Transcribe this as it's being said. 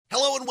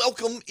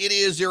welcome. It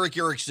is Eric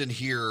Erickson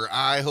here.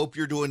 I hope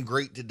you're doing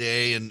great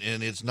today and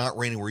it's not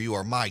raining where you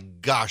are. My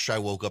gosh, I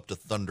woke up to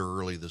thunder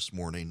early this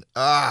morning.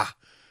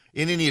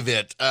 In any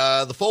event,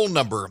 the phone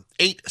number,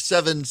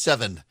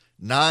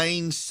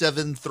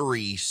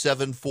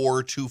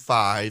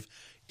 877-973-7425.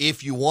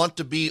 If you want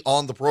to be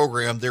on the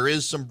program, there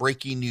is some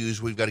breaking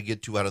news we've got to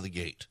get to out of the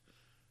gate.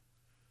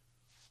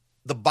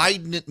 The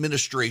Biden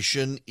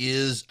administration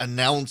is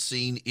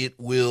announcing it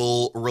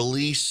will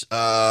release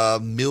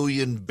 1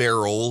 million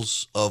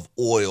barrels of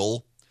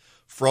oil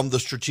from the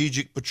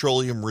Strategic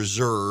Petroleum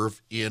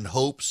Reserve in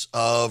hopes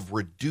of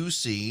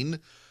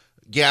reducing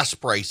gas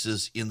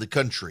prices in the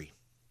country.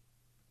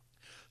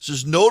 This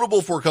is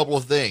notable for a couple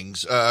of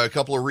things, a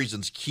couple of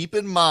reasons. Keep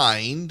in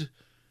mind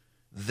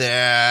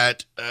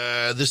that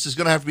this is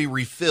going to have to be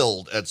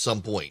refilled at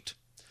some point.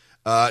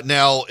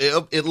 Now,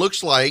 it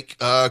looks like,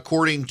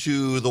 according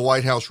to the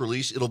White House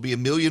release, it'll be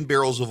 1 million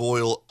barrels of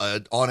oil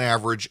on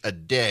average a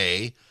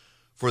day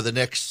for the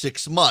next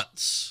 6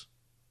 months.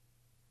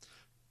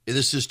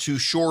 This is to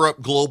shore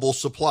up global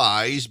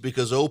supplies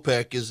because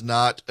OPEC is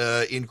not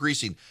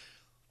increasing.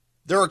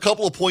 There are a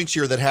couple of points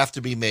here that have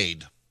to be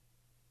made.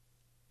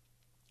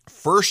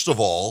 First of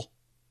all,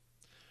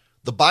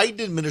 the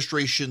Biden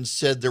administration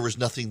said there was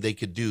nothing they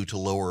could do to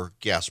lower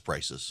gas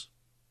prices.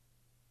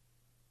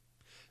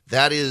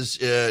 That is,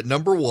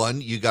 number one,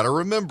 you got to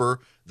remember,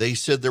 they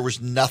said there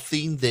was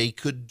nothing they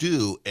could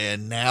do,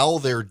 and now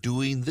they're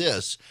doing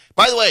this.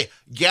 By the way,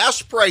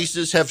 gas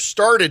prices have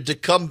started to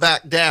come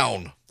back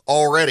down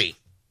already,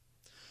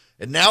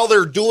 and now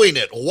they're doing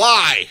it.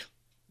 Why?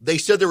 They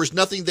said there was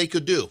nothing they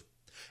could do.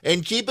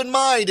 And keep in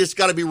mind, it's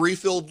got to be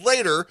refilled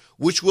later,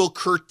 which will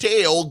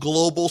curtail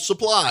global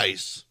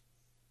supplies.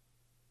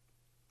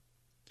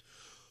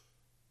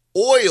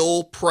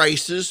 Oil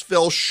prices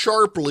fell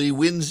sharply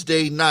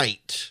Wednesday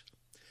night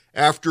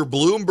after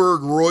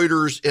Bloomberg,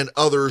 Reuters, and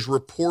others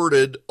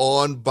reported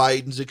on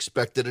Biden's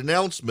expected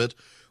announcement,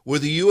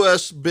 with the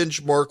U.S.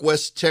 benchmark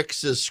West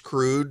Texas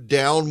crude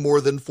down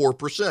more than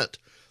 4%,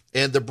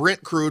 and the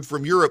Brent crude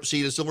from Europe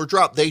seeing a similar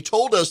drop. They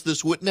told us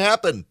this wouldn't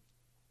happen.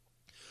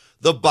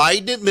 The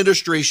Biden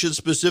administration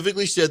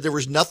specifically said there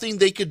was nothing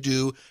they could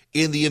do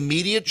in the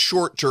immediate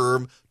short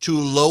term to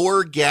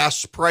lower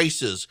gas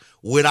prices.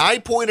 When I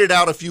pointed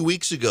out a few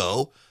weeks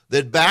ago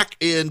that back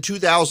in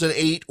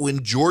 2008,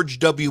 when George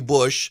W.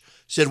 Bush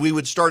said we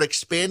would start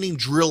expanding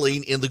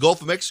drilling in the Gulf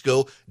of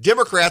Mexico,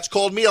 Democrats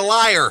called me a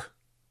liar.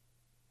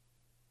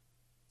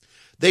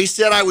 They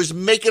said I was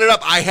making it up.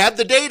 I had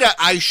the data.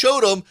 I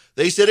showed them.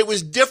 They said it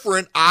was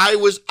different. I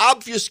was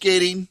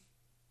obfuscating.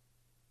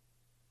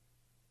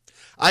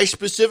 I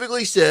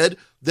specifically said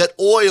that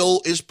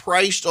oil is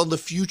priced on the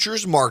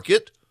futures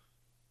market,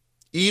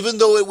 even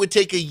though it would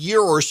take a year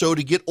or so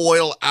to get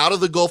oil out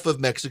of the Gulf of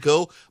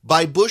Mexico.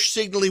 By Bush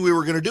signaling we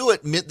were going to do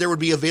it meant there would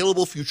be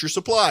available future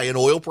supply, and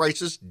oil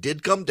prices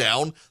did come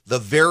down the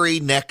very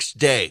next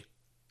day.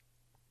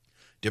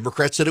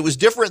 Democrats said it was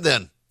different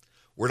then.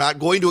 We're not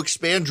going to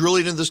expand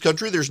drilling in this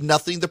country. There's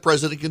nothing the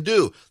president can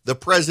do. The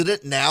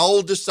president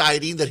now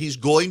deciding that he's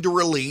going to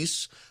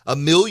release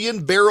 1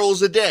 million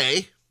barrels a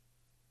day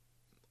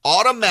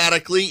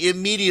automatically,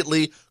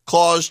 immediately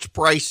caused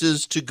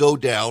prices to go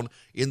down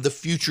in the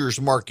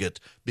futures market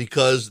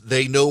because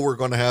they know we're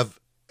going to have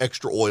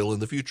extra oil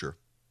in the future.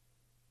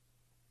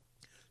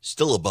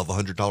 Still above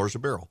 $100 a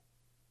barrel.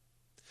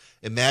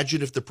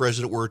 Imagine if the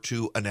president were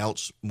to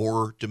announce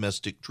more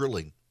domestic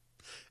drilling.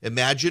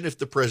 Imagine if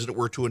the president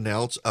were to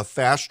announce a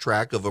fast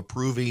track of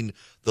approving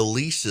the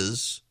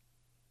leases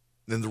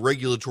and the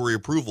regulatory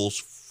approvals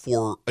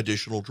for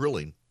additional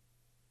drilling.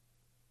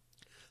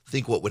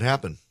 Think what would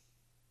happen.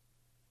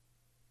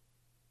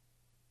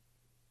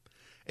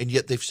 And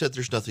yet they've said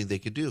there's nothing they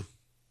could do.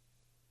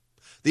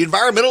 The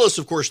environmentalists,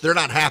 of course, they're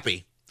not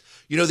happy.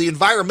 You know, the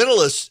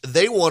environmentalists,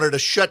 they wanted a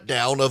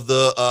shutdown of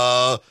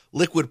the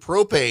liquid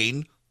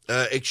propane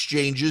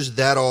exchanges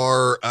that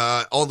are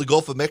on the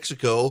Gulf of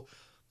Mexico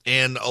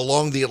and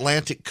along the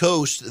Atlantic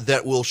coast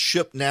that will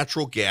ship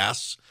natural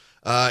gas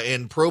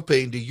and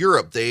propane to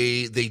Europe.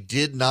 They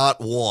did not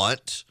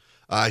want,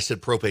 I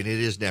said propane, it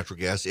is natural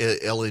gas,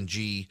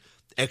 LNG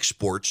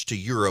exports to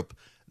Europe.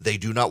 They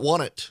do not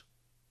want it.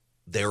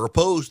 They're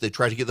opposed. They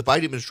tried to get the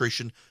Biden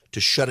administration to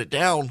shut it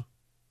down.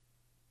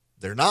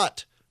 They're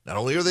not. Not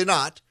only are they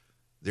not,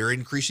 they're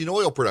increasing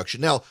oil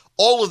production. Now,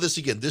 all of this,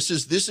 again, this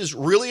is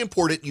really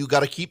important. You got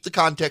to keep the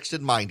context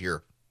in mind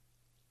here.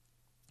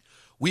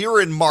 We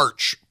are in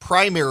March.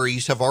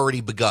 Primaries have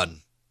already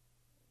begun.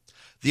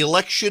 The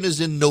election is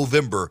in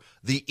November.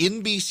 The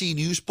NBC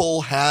News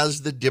poll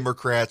has the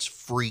Democrats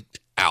freaked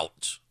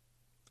out.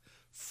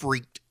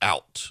 Freaked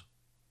out.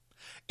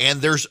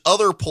 And there's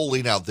other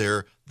polling out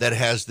there that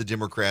has the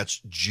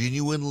Democrats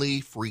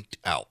genuinely freaked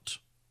out.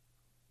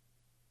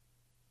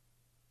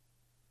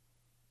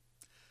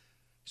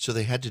 So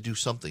they had to do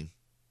something.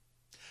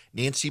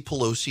 Nancy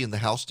Pelosi and the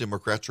House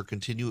Democrats are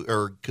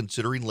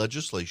considering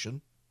legislation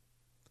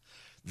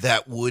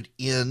that would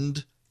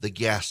end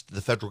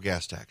the federal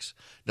gas tax.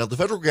 Now, the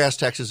federal gas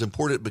tax is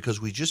important because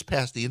we just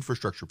passed the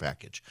infrastructure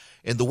package.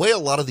 And the way a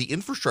lot of the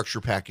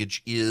infrastructure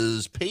package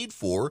is paid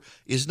for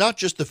is not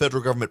just the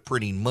federal government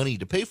printing money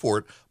to pay for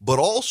it, but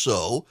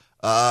also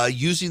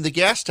using the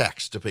gas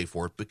tax to pay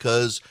for it,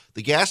 because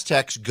the gas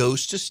tax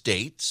goes to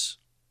states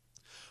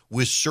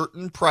with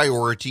certain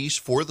priorities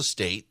for the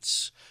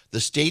states. The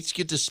states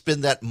get to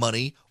spend that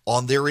money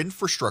on their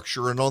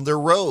infrastructure and on their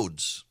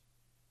roads.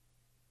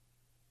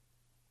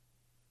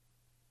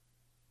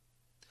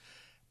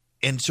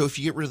 And so if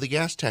you get rid of the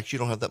gas tax, you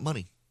don't have that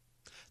money.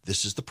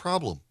 This is the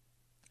problem.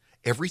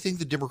 Everything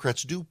the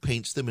Democrats do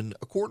paints them in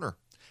a corner.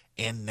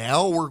 And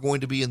now we're going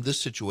to be in this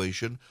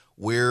situation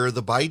where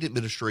the Biden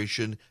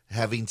administration,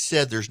 having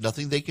said there's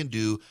nothing they can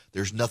do,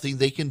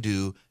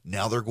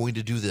 now they're going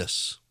to do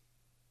this.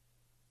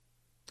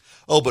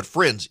 Oh, but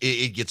friends,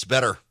 it gets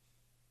better.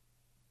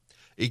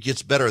 It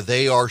gets better.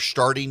 They are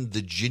starting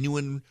the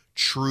genuine,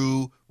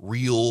 true,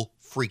 real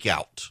freak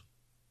out.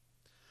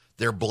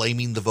 They're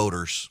blaming the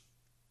voters.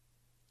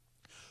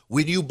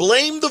 When you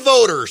blame the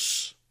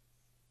voters,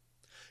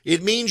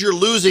 it means you're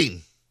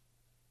losing.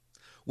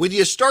 When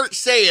you start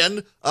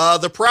saying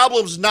the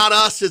problem's not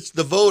us, it's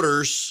the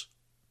voters,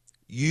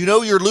 you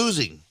know you're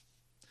losing.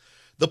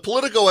 The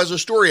Politico has a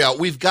story out.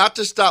 We've got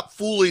to stop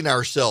fooling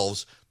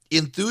ourselves.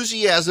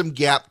 Enthusiasm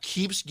gap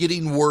keeps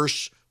getting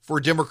worse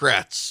for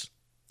Democrats.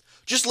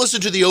 Just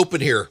listen to the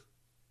open here.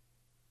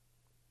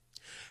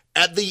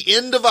 At the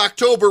end of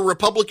October,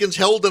 Republicans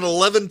held an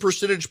 11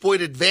 percentage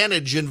point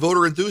advantage in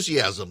voter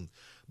enthusiasm.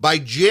 By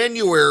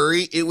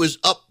January, it was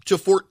up to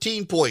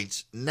 14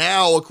 points.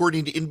 Now,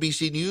 according to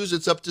NBC News,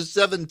 it's up to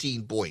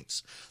 17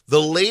 points.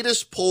 The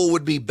latest poll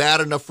would be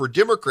bad enough for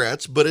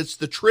Democrats, but it's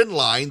the trend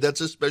line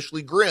that's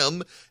especially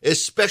grim,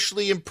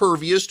 especially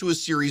impervious to a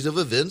series of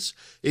events,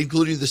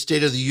 including the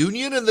State of the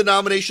Union and the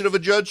nomination of a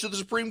judge to the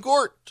Supreme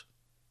Court.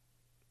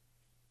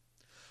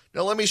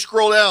 Now, let me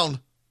scroll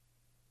down,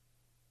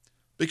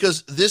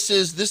 because this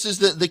is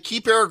the key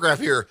paragraph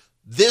here.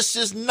 This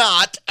is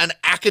not an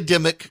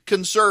academic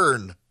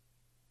concern.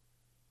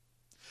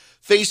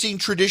 Facing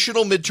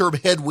traditional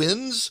midterm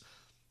headwinds,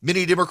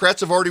 many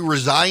Democrats have already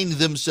resigned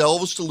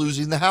themselves to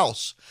losing the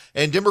House.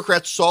 And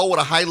Democrats saw what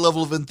a high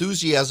level of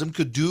enthusiasm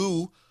could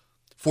do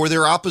for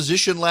their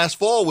opposition last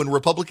fall when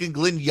Republican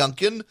Glenn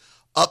Youngkin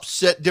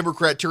upset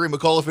Democrat Terry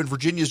McAuliffe in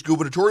Virginia's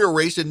gubernatorial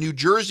race, and New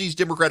Jersey's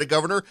Democratic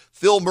Governor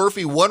Phil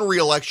Murphy won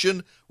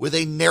re-election with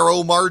a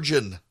narrow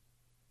margin.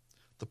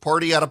 The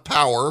party out of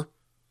power,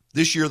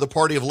 this year the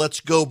party of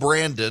Let's Go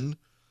Brandon,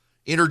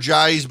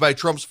 energized by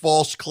Trump's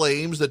false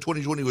claims that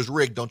 2020 was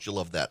rigged, don't you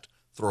love that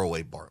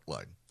throwaway Bart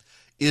line,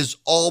 is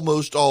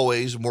almost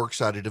always more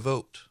excited to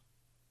vote.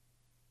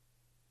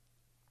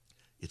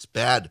 It's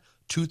bad.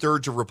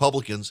 2/3 of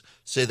Republicans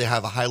say they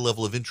have a high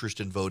level of interest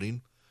in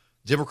voting.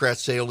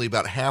 Democrats say only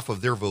about half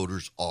of their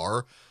voters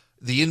are.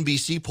 The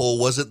NBC poll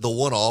wasn't the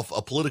one-off.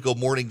 A Politico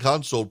Morning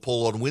Consult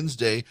poll on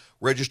Wednesday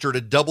registered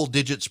a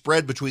double-digit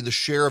spread between the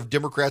share of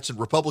Democrats and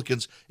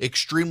Republicans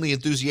extremely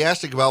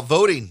enthusiastic about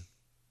voting.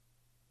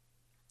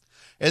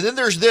 And then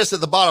there's this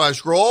at the bottom. I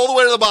scroll all the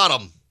way to the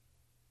bottom.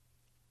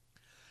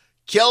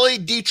 Kelly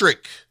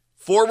Dietrich,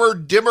 former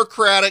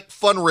Democratic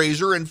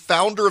fundraiser and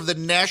founder of the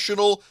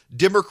National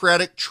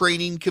Democratic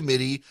Training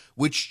Committee,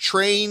 which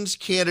trains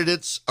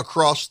candidates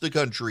across the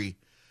country.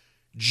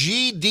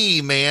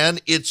 GD, man,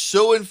 it's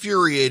so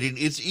infuriating.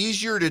 It's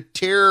easier to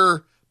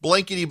tear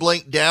blankety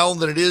blank down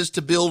than it is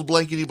to build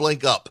blankety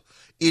blank up.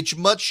 It's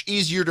much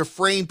easier to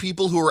frame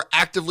people who are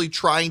actively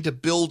trying to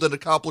build and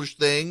accomplish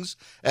things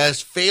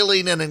as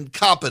failing and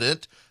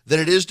incompetent than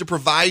it is to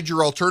provide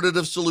your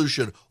alternative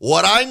solution.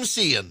 What I'm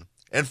seeing,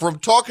 and from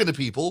talking to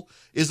people,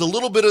 is a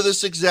little bit of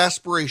this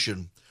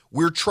exasperation.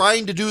 We're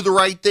trying to do the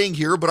right thing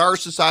here, but our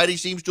society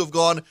seems to have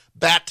gone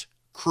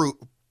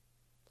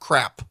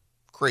crap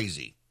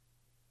crazy.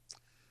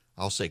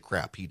 I'll say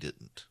crap, he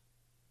didn't.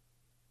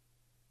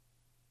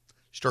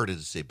 Started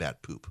to say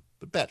bat poop,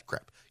 but bat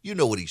crap. You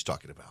know what he's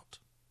talking about.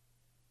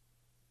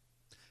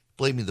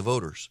 Blaming the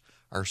voters.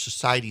 Our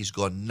society's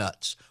gone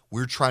nuts.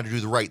 We're trying to do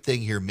the right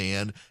thing here,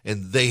 man,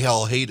 and they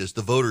all hate us.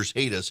 The voters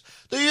hate us.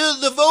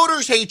 The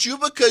voters hate you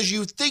because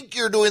you think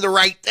you're doing the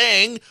right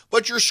thing,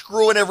 but you're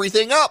screwing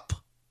everything up.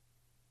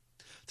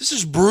 This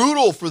is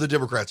brutal for the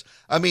Democrats.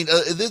 I mean,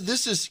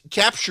 this is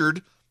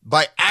captured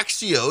by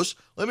Axios.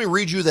 Let me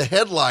read you the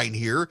headline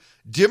here.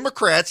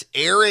 Democrats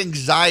air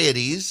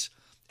anxieties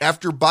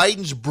after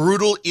Biden's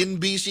brutal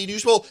NBC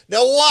News poll.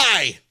 Now,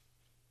 why?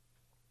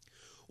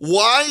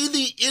 Why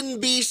the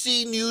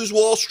NBC News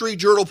Wall Street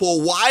Journal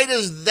poll? Why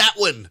does that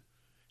one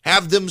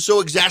have them so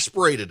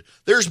exasperated?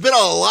 There's been a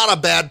lot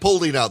of bad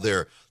polling out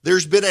there.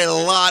 There's been a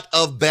lot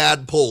of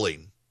bad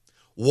polling.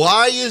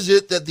 Why is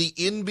it that the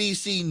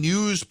NBC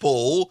News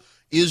poll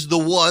is the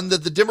one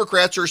that the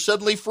Democrats are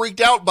suddenly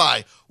freaked out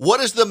by?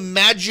 What is the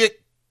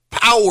magic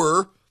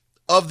power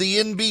of the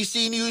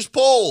NBC News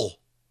poll?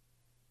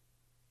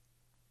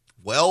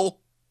 Well,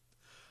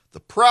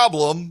 the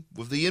problem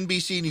with the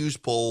NBC News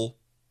poll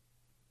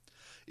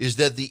is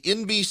that the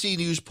NBC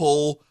News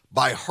poll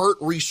by Hart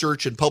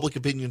Research and Public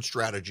Opinion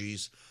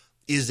Strategies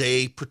is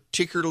a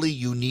particularly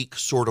unique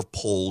sort of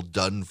poll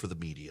done for the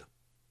media.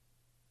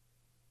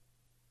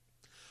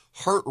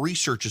 Hart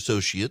Research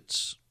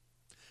Associates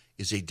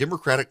is a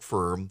Democratic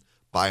firm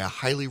by a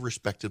highly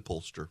respected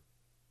pollster.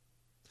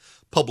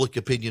 Public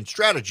Opinion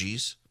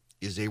Strategies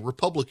is a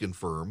Republican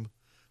firm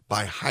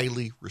by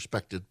highly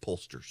respected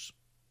pollsters.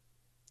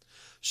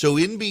 So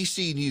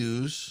NBC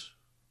News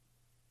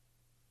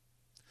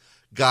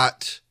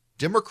got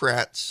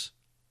Democrats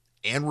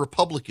and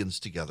Republicans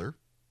together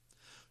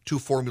to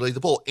formulate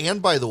the poll.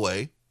 And by the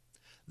way,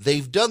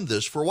 they've done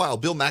this for a while.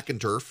 Bill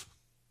McInturf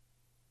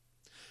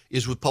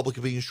is with Public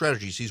Opinion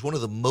Strategies. He's one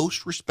of the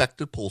most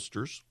respected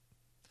pollsters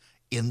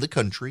in the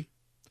country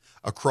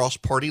across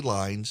party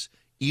lines,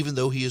 even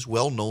though he is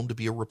well known to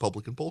be a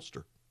Republican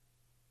pollster.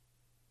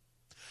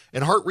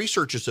 And Hart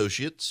Research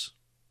Associates,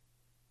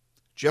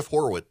 Jeff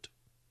Horowitz,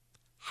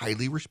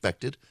 highly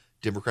respected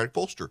Democratic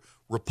pollster.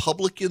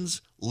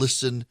 Republicans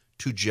listen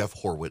to Jeff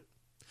Horowitz,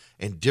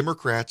 and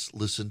Democrats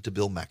listen to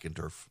Bill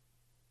McInturf.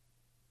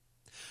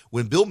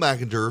 When Bill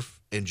McInturf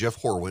and Jeff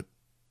Horowitz,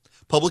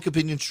 Public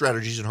Opinion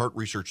Strategies and Hart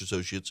Research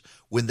Associates,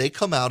 when they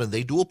come out and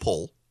they do a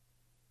poll,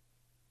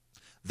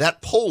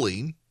 that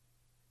polling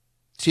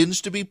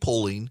tends to be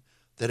polling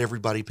that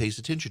everybody pays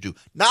attention to.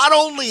 Not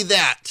only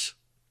that,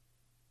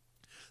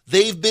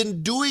 they've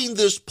been doing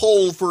this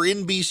poll for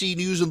NBC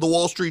News and the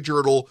Wall Street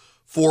Journal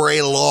for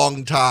a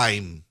long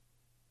time.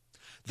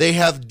 They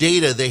have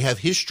data, they have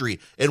history,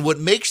 and what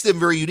makes them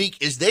very unique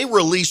is they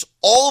release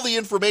all the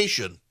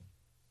information.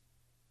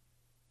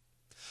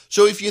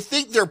 So if you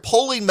think their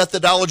polling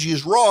methodology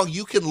is wrong,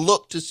 you can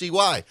look to see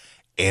why.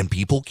 And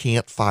people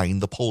can't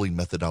find the polling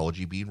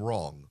methodology being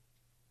wrong.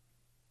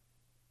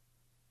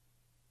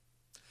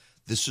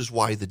 This is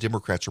why the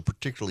Democrats are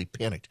particularly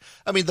panicked.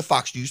 I mean, the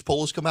Fox News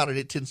poll has come out and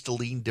it tends to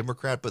lean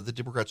Democrat, but the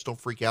Democrats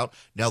don't freak out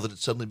now that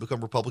it's suddenly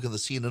become Republican. The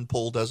CNN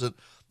poll doesn't.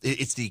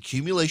 It's the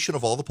accumulation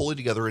of all the polling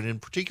together, and in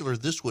particular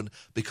this one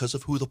because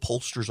of who the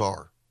pollsters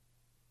are.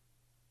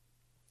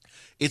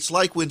 It's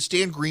like when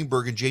Stan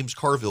Greenberg and James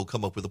Carville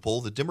come up with a poll,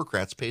 the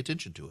Democrats pay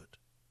attention to it.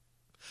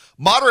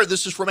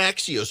 This is from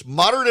Axios.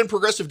 Moderate and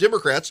progressive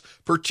Democrats,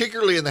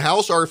 particularly in the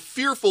House, are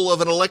fearful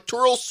of an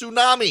electoral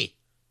tsunami.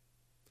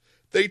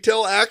 They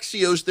tell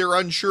Axios they're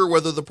unsure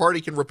whether the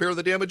party can repair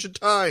the damage in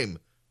time.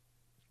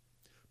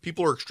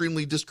 People are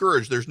extremely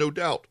discouraged, there's no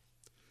doubt.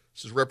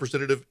 This is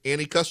Representative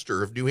Annie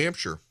Custer of New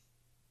Hampshire.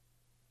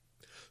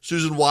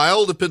 Susan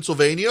Wild of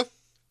Pennsylvania,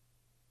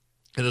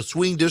 in a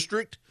swing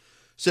district,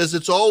 says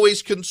it's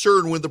always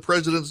concern when the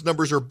president's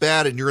numbers are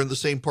bad and you're in the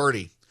same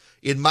party.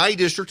 In my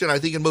district, and I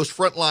think in most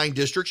frontline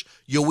districts,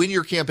 you win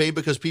your campaign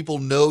because people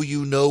know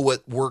you know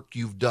what work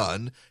you've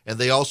done, and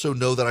they also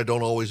know that I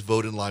don't always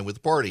vote in line with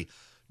the party.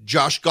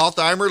 Josh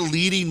Gottheimer,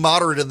 leading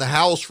moderate in the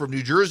House from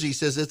New Jersey,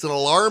 says it's an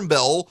alarm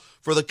bell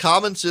for the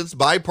common sense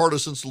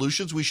bipartisan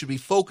solutions we should be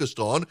focused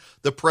on.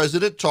 The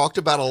president talked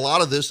about a lot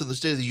of this in the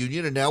State of the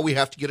Union, and now we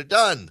have to get it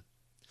done.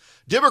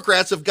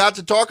 Democrats have got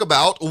to talk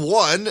about,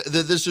 one,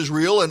 that this is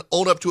real and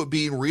own up to it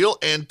being real,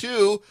 and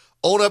two,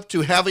 own up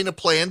to having a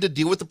plan to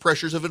deal with the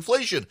pressures of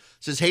inflation,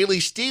 says Haley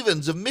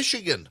Stevens of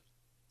Michigan.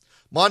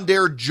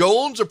 Mondaire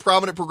Jones, a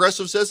prominent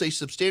progressive, says a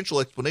substantial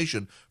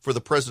explanation for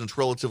the president's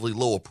relatively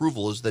low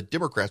approval is that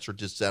Democrats are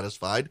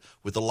dissatisfied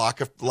with the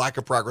lack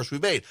of progress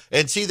we've made.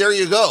 And see, there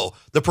you go.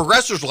 The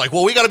progressives are like,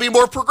 well, we got to be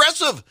more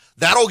progressive.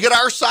 That'll get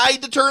our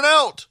side to turn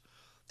out.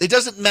 It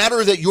doesn't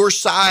matter that your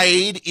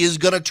side is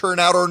going to turn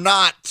out or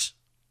not.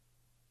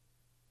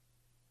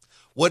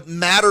 What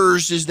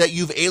matters is that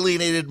you've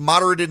alienated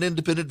moderate and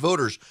independent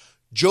voters.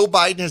 Joe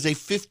Biden has a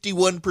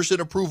 51%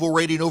 approval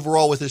rating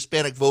overall with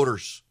Hispanic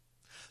voters.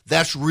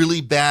 That's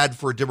really bad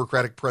for a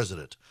Democratic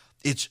president.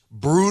 It's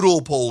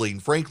brutal polling,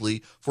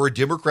 frankly, for a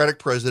Democratic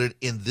president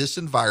in this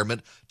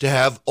environment to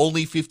have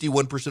only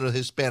 51% of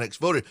Hispanics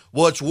voted.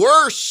 What's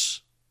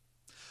worse,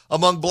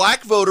 among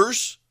black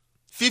voters,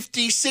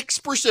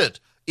 56%.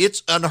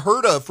 It's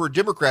unheard of for a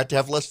Democrat to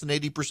have less than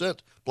 80%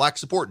 black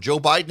support. Joe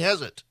Biden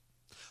has it.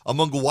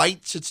 Among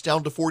whites, it's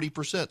down to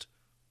 40%.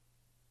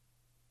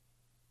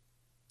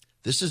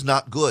 This is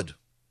not good.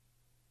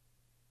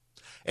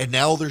 And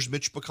now there's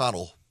Mitch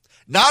McConnell.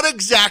 Not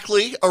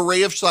exactly a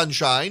ray of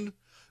sunshine.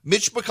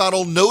 Mitch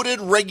McConnell,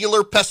 noted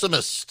regular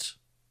pessimist.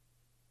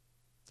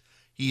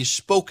 He's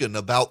spoken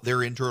about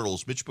their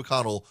internals. Mitch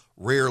McConnell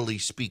rarely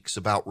speaks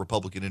about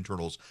Republican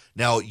internals.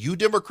 Now, you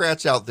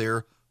Democrats out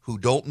there who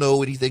don't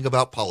know anything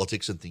about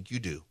politics and think you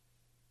do.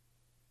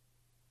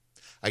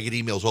 I get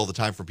emails all the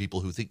time from people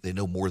who think they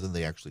know more than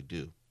they actually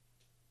do.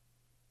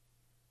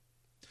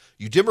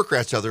 You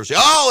Democrats out there say,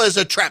 oh, it's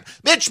a trap.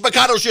 Mitch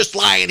McConnell's just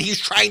lying.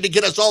 He's trying to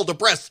get us all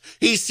depressed.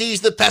 He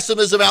sees the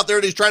pessimism out there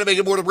and he's trying to make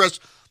it more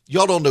depressed.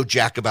 Y'all don't know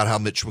jack about how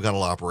Mitch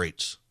McConnell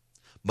operates.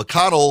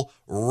 McConnell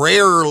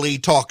rarely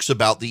talks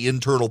about the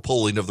internal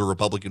polling of the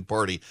Republican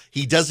Party.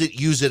 He doesn't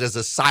use it as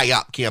a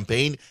psyop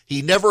campaign.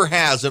 He never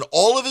has. In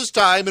all of his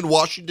time in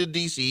Washington,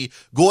 D.C.,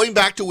 going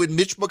back to when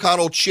Mitch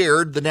McConnell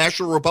chaired the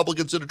National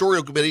Republican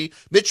Senatorial Committee,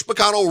 Mitch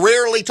McConnell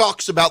rarely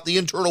talks about the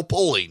internal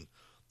polling.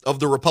 of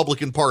the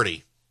Republican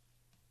Party.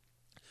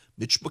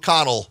 Mitch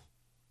McConnell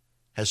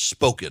has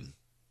spoken,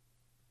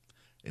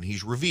 and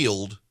he's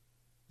revealed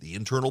the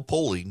internal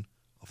polling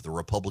of the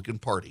Republican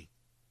Party.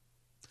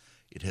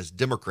 It has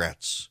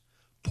Democrats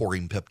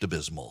pouring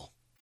Pepto-Bismol.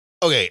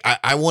 Okay,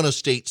 I want to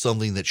state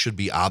something that should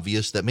be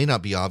obvious, that may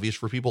not be obvious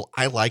for people.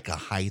 I like a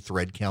high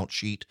thread count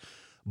sheet,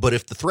 but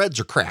if the threads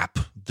are crap,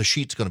 the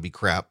sheet's going to be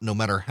crap, no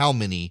matter how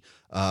many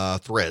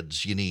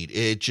threads you need.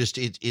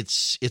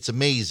 It's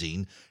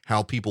amazing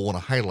how people want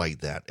to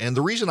highlight that. And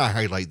the reason I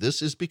highlight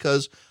this is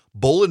because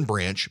Boll &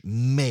 Branch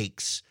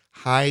makes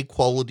high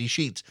quality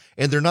sheets,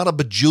 and they're not a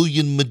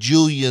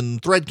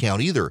bajillion thread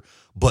count either,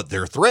 but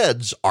their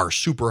threads are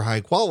super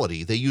high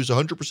quality. They use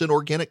 100%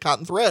 organic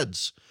cotton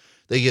threads.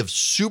 They give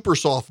super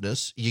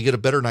softness. You get a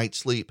better night's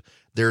sleep.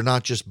 They're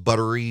not just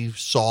buttery,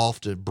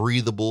 soft, and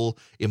breathable,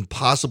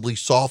 impossibly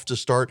soft to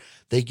start.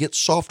 They get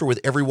softer with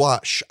every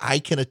wash. I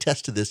can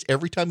attest to this.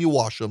 Every time you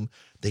wash them,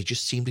 they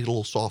just seem to get a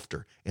little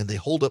softer, and they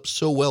hold up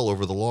so well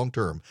over the long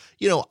term.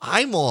 You know,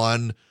 I'm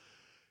on,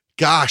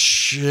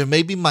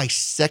 maybe my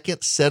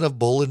second set of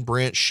Boll &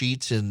 Branch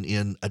sheets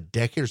in a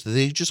decade or so.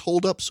 They just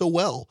hold up so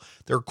well.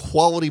 They're a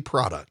quality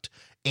product,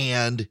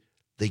 and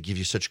they give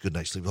you such a good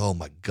night's sleep. Oh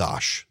my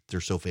gosh,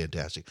 they're so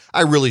fantastic.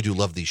 I really do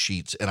love these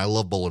sheets, and I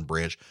love Boll &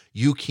 Branch.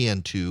 You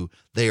can too.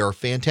 They are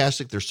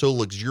fantastic. They're so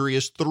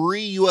luxurious.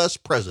 3 U.S.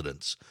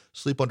 presidents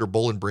sleep under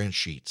Boll & Branch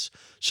sheets.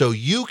 So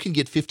you can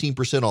get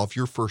 15% off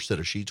your first set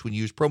of sheets when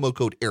you use promo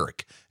code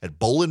ERIC at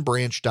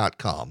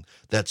bollandbranch.com.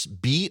 That's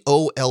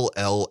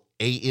BOLLAND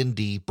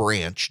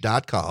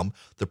branch.com.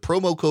 The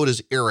promo code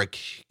is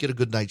ERIC. Get a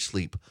good night's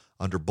sleep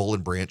under Boll &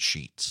 Branch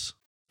sheets.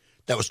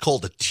 That was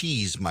called a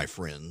tease, my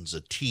friends,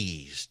 a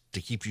tease to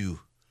keep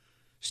you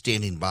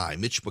standing by.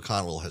 Mitch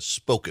McConnell has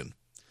spoken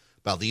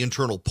about the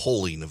internal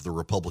polling of the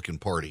Republican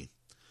Party.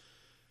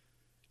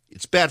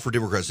 It's bad for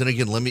Democrats. And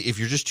again, if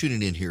you're just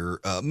tuning in here,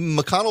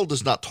 McConnell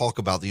does not talk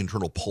about the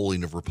internal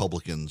polling of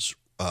Republicans,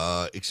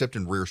 except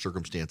in rare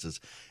circumstances.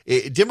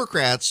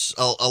 Democrats,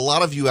 a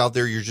lot of you out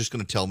there, you're just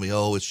going to tell me,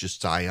 oh, it's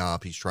just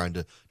PSYOP. He's trying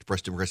to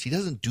depress Democrats. He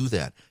doesn't do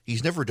that.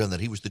 He's never done that.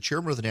 He was the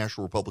chairman of the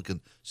National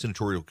Republican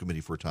Senatorial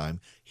Committee for a time.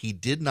 He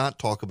did not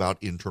talk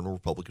about internal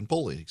Republican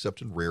polling,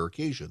 except in rare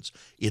occasions.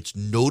 It's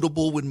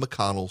notable when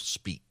McConnell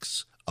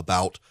speaks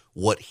about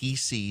what he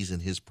sees in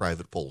his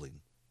private polling.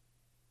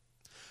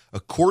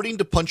 According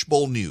to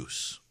Punchbowl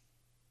News,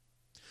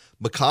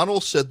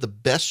 McConnell said the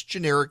best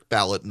generic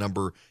ballot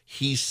number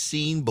he's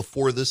seen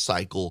before this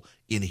cycle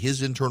in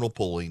his internal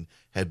polling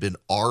had been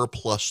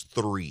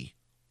R+3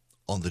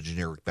 on the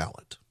generic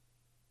ballot.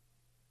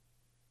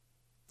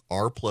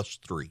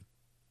 R+3.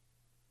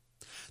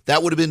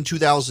 That would have been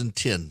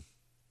 2010.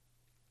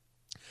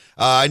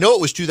 I know it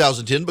was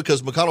 2010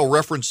 because McConnell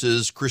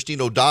references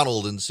Christine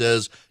O'Donnell and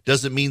says,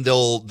 doesn't mean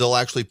they'll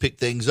actually pick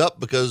things up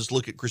because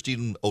look at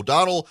Christine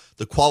O'Donnell,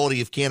 the quality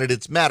of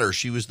candidates matters.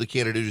 She was the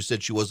candidate who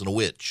said she wasn't a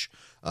witch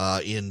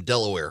in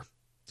Delaware.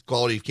 The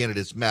quality of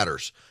candidates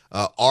matters.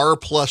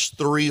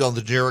 R+3 on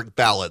the generic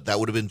ballot. That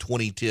would have been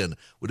 2010.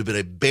 Would have been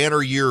a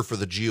banner year for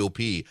the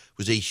GOP. It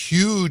was a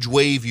huge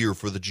wave year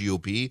for the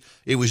GOP.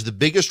 It was the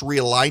biggest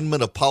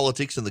realignment of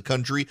politics in the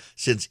country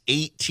since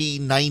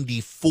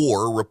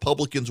 1894.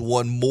 Republicans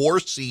won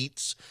more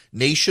seats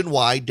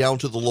nationwide down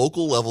to the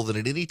local level than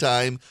at any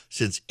time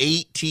since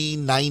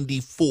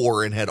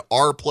 1894 and had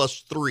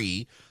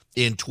R+3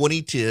 in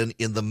 2010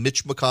 in the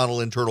Mitch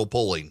McConnell internal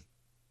polling.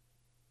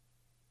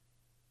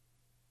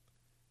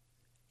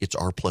 It's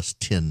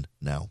R+10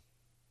 now.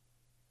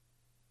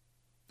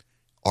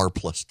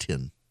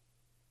 R+10.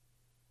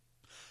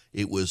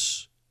 It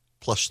was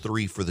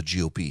 +3 for the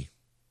GOP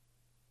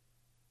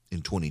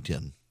in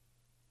 2010.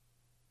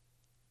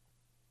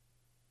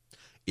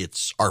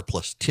 It's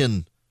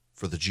R+10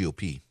 for the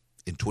GOP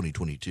in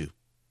 2022.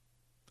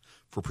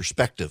 For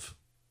perspective,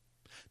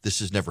 this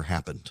has never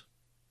happened.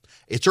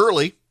 It's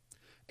early,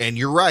 and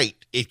you're right.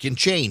 It can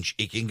change.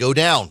 It can go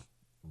down,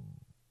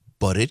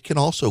 but it can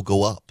also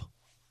go up.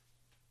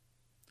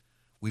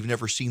 We've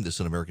never seen this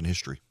in American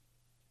history.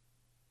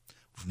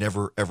 We've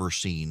never, ever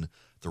seen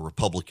the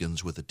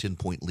Republicans with a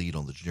 10-point lead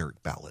on the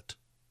generic ballot.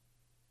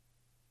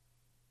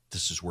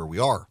 This is where we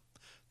are,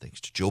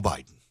 thanks to Joe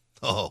Biden.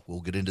 Oh,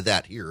 we'll get into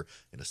that here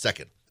in a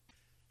second.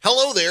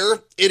 Hello there.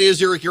 It is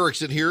Eric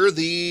Erickson here.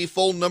 The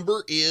phone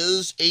number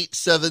is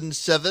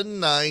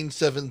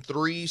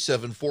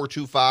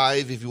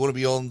 877-973-7425. If you want to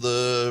be on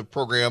the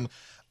program,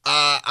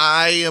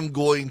 I am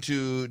going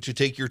to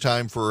take your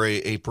time for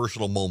a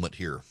personal moment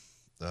here.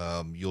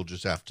 You'll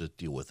just have to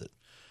deal with it.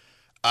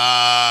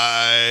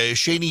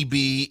 Shaney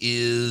B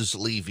is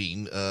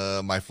leaving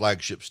my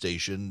flagship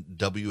station,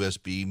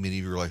 WSB. Many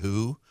of you are like,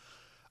 who?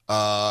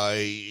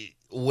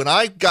 When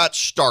I got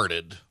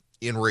started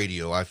in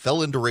radio, I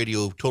fell into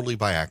radio totally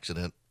by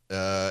accident.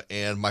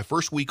 And my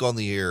first week on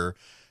the air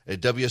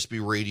at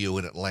WSB Radio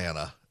in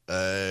Atlanta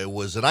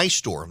was an ice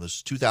storm. This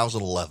is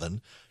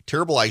 2011.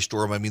 Terrible ice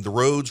storm. I mean, the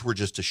roads were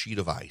just a sheet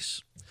of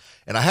ice.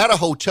 And I had a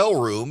hotel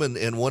room,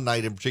 and one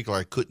night in particular,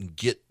 I couldn't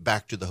get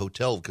back to the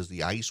hotel because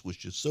the ice was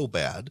just so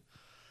bad.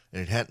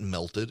 and it hadn't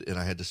melted, and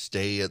I had to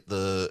stay at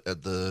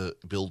the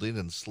building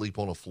and sleep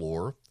on a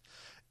floor.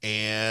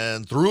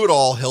 And through it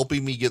all,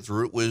 helping me get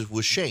through it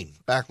was Shane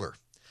Backler.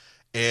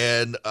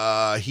 And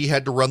he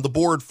had to run the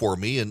board for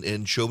me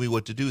and show me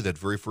what to do that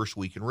very first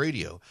week in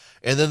radio.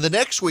 And then the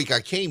next week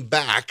I came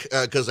back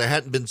because I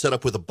hadn't been set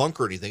up with a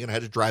bunker or anything, and I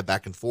had to drive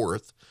back and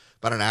forth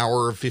about an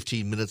hour and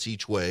 15 minutes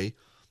each way.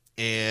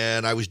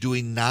 And I was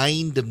doing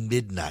 9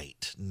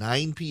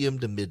 p.m.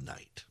 to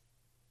midnight.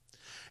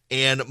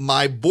 And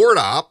my board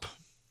op,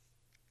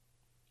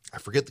 I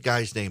forget the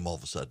guy's name all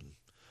of a sudden,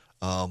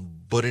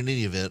 but in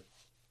any event,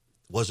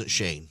 wasn't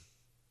Shane.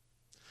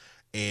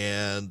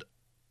 And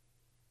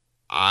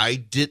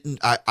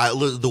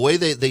the way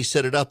they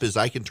set it up is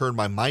I can turn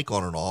my mic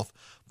on and off,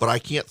 but I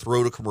can't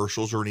throw to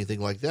commercials or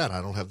anything like that.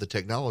 I don't have the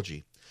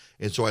technology.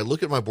 And so I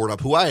look at my board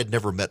op, who I had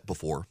never met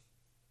before,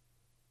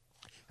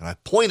 and I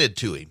pointed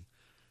to him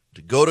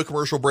to go to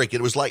commercial break.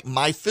 It was like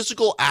my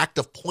physical act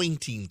of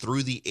pointing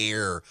through the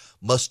air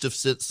must have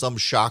sent some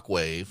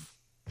shockwave.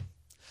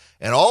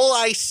 And all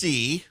I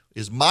see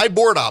is my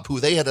board op, who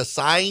they had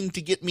assigned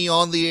to get me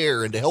on the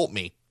air and to help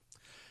me.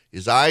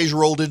 His eyes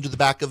rolled into the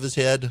back of his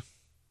head,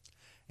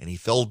 and he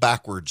fell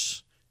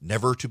backwards,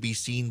 never to be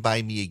seen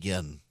by me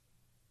again.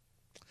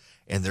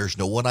 And there's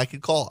no one I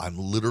could call. I'm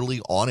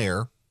literally on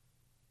air.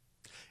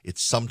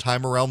 It's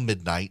sometime around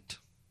midnight.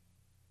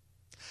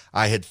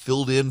 I had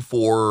filled in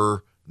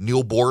for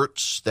Neil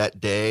Bortz that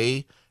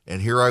day,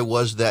 and here I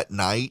was that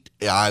night.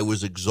 I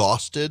was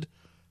exhausted.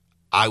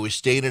 I was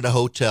staying at a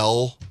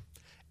hotel,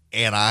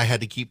 and I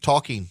had to keep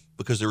talking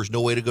because there was no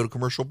way to go to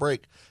commercial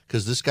break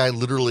because this guy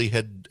literally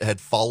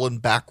had fallen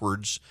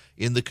backwards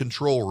in the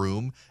control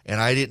room, and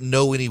I didn't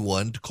know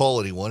anyone to call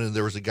anyone. And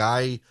there was a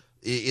guy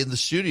in the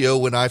studio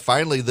when I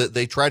finally,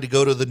 they tried to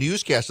go to the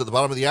newscast at the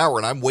bottom of the hour,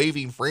 and I'm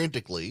waving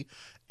frantically,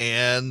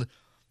 and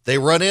they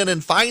run in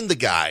and find the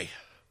guy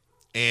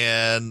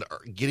and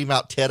get him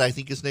out. Ted, I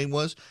think his name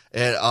was.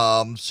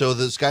 And so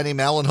this guy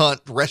named Alan Hunt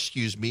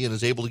rescues me and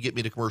is able to get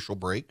me to commercial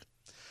break.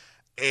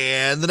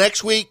 And the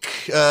next week,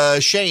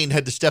 Shane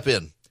had to step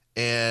in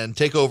and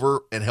take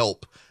over and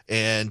help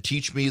and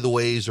teach me the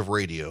ways of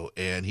radio.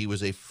 And he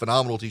was a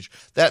phenomenal teacher.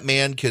 That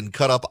man can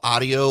cut up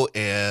audio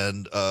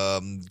and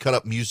cut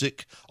up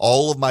music.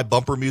 All of my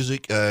bumper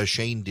music,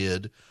 Shane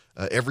did,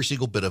 every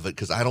single bit of it,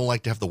 because I don't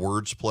like to have the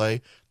words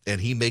play. And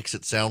he makes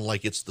it sound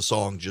like it's the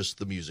song, just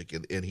the music.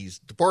 And he's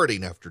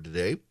departing after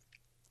today.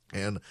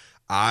 And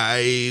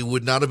I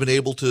would not have been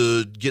able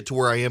to get to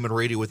where I am in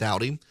radio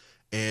without him.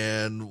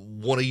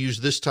 And want to use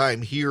this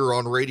time here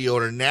on radio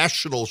on a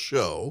national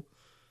show.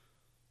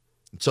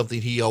 It's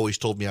something he always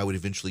told me I would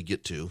eventually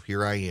get to.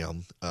 Here I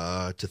am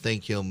to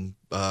thank him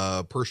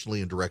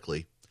personally and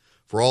directly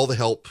for all the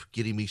help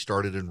getting me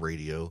started in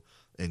radio,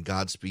 and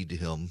Godspeed to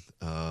him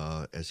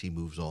as he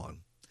moves on.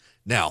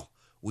 Now,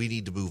 we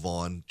need to move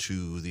on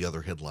to the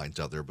other headlines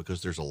out there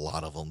because there's a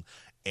lot of them.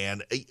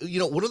 And, you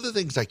know, one of the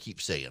things I keep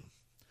saying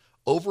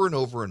over and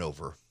over and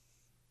over,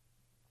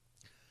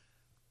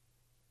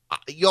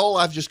 y'all,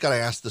 I've just got to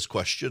ask this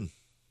question.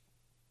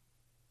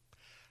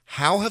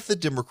 How have the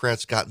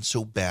Democrats gotten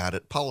so bad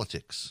at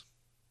politics?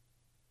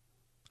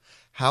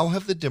 How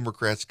have the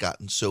Democrats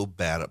gotten so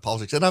bad at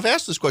politics? And I've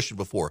asked this question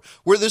before,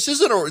 where this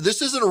isn't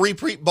a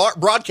repeat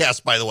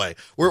broadcast, by the way.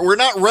 We're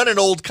not running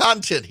old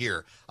content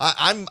here.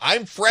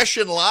 I'm fresh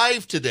and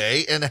live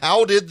today. And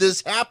how did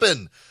this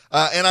happen?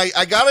 And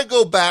I got to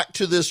go back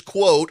to this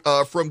quote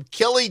from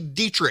Kelly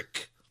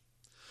Dietrich,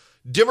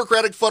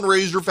 Democratic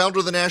fundraiser, founder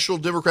of the National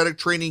Democratic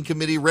Training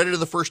Committee, read it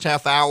in the first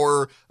half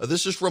hour.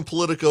 This is from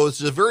Politico. It's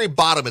the very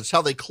bottom. It's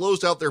how they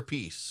closed out their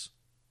piece.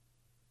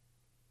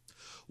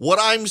 What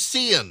I'm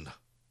seeing,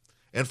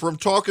 and from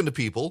talking to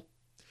people,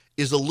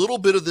 is a little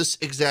bit of this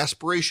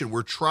exasperation.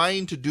 We're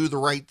trying to do the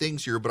right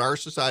things here, but our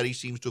society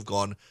seems to have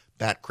gone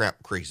bat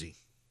crap crazy.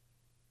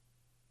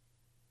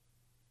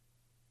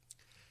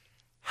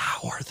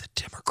 How are the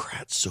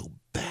Democrats so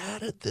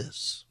bad at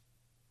this?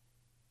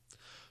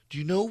 Do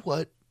you know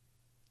what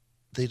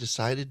they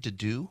decided to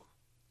do?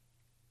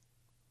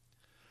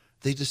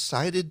 They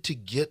decided to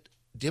get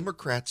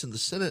Democrats in the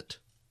Senate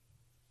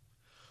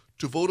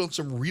to vote on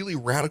some really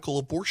radical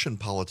abortion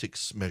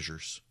politics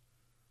measures.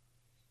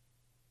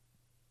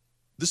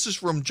 This is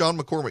from John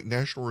McCormick,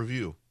 National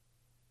Review.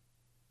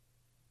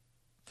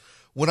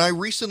 When I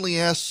recently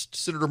asked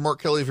Senator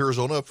Mark Kelly of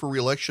Arizona for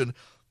re-election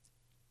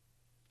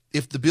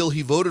if the bill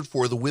he voted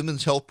for, the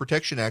Women's Health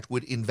Protection Act,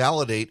 would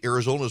invalidate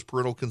Arizona's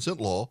parental consent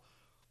law,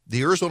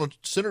 the Arizona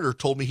senator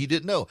told me he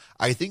didn't know.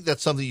 I think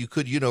that's something you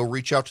could,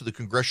 reach out to the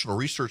Congressional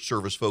Research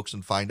Service folks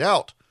and find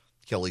out,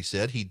 Kelly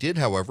said. He did,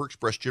 however,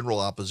 express general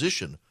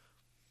opposition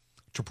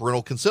to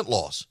parental consent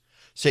laws,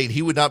 saying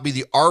he would not be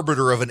the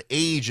arbiter of an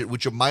age at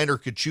which a minor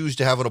could choose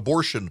to have an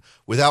abortion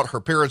without her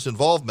parents'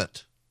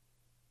 involvement.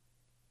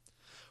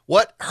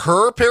 What?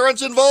 Her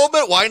parents'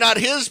 involvement? Why not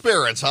his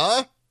parents,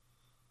 huh?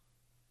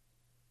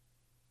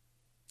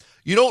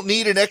 You don't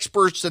need an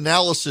expert's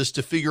analysis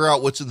to figure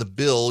out what's in the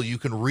bill. You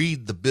can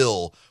read the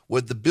bill.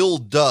 What the bill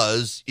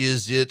does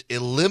is it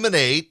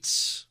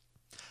eliminates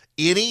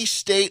any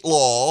state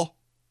law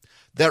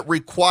that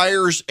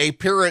requires a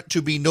parent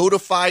to be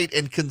notified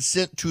and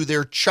consent to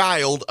their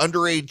child,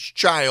 underage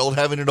child,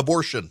 having an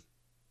abortion.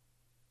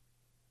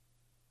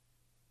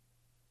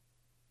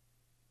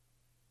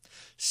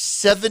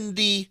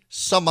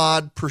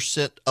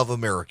 70% of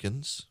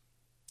Americans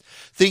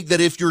think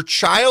that if your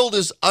child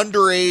is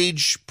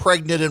underage,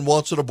 pregnant, and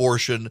wants an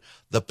abortion,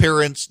 the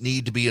parents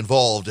need to be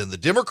involved. And the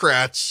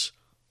Democrats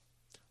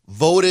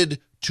voted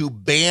to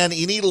ban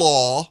any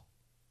law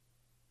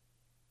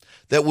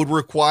that would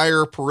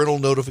require parental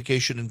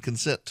notification and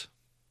consent.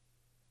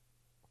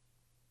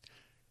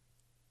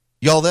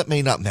 Y'all, that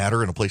may not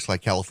matter in a place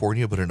like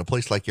California, but in a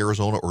place like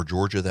Arizona or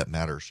Georgia, that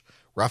matters.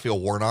 Raphael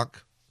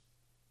Warnock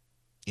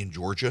in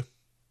Georgia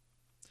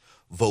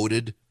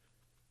voted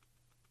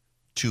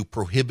to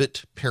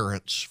prohibit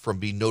parents from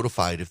being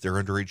notified if their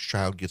underage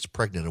child gets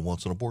pregnant and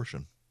wants an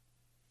abortion.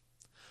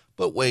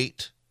 But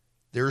wait,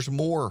 there's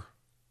more.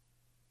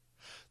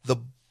 The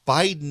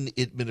Biden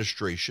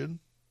administration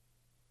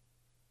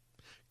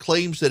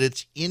claims that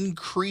it's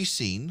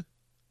increasing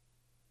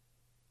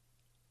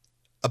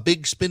a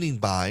big spending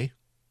buy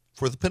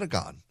for the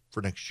Pentagon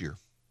for next year.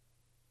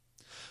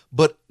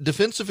 But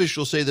defense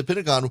officials say the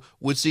Pentagon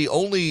would see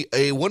only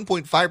a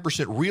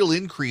 1.5% real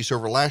increase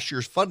over last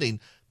year's funding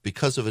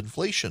because of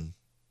inflation.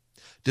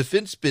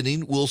 Defense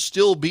spending will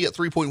still be at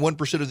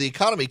 3.1% of the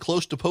economy,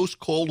 close to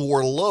post-Cold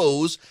War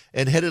lows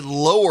and headed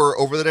lower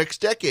over the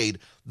next decade.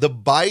 The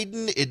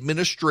Biden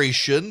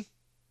administration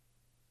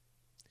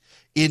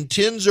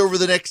intends over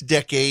the next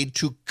decade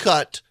to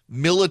cut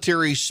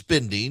military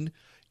spending,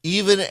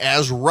 even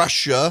as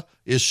Russia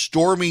is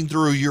storming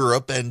through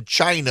Europe and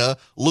China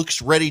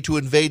looks ready to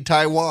invade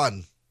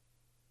Taiwan.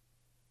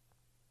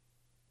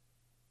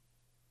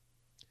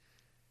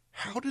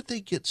 How did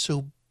they get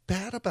so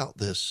bad about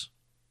this?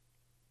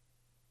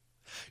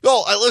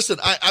 Yo, listen,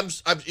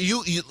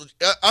 you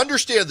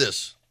understand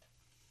this.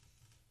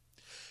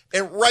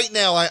 And right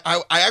now,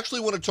 I actually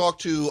want to talk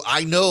to,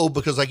 I know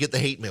because I get the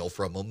hate mail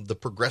from them, the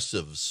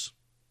progressives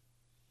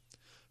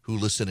who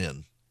listen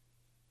in.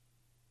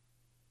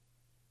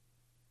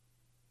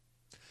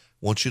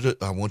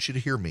 I want you to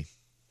hear me.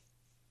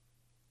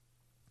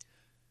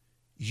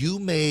 You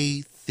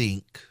may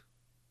think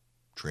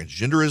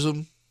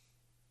transgenderism,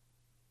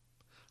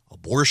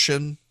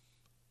 abortion,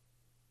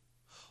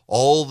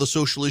 all the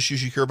social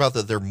issues you care about,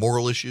 that they're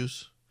moral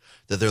issues,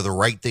 that they're the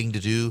right thing to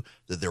do,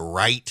 that they're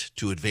right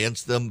to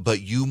advance them. But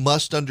you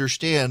must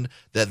understand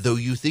that though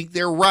you think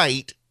they're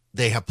right,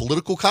 they have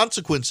political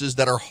consequences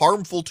that are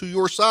harmful to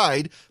your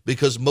side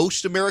because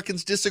most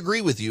Americans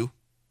disagree with you.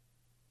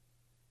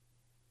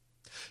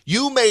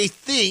 You may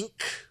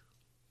think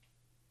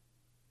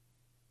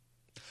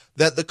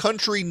that the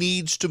country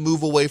needs to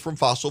move away from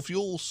fossil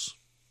fuels.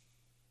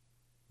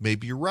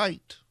 Maybe you're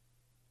right.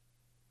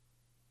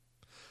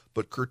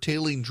 But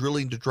curtailing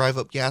drilling to drive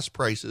up gas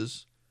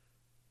prices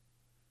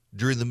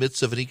during the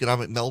midst of an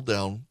economic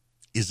meltdown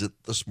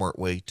isn't the smart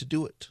way to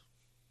do it.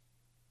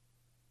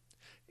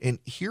 And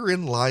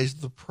herein lies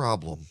the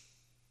problem.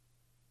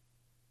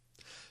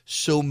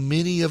 So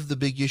many of the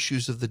big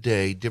issues of the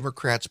day,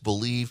 Democrats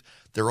believe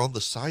they're on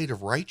the side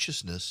of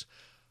righteousness,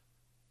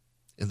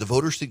 and the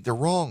voters think they're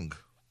wrong.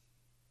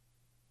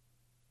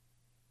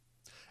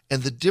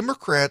 And the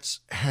Democrats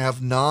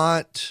have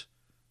not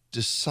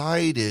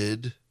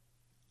decided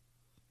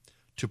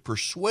to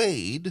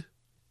persuade.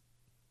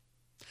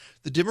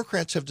 The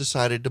Democrats have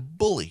decided to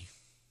bully.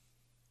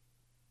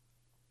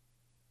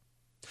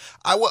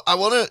 I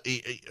want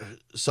to,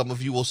 some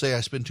of you will say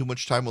I spend too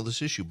much time on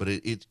this issue, but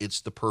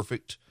it's the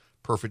perfect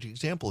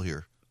example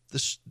here.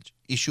 This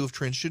issue of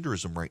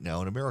transgenderism right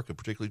now in America,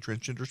 particularly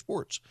transgender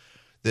sports,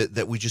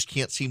 that we just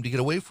can't seem to get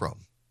away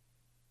from.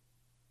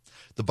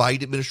 The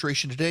Biden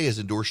administration today has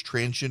endorsed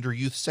transgender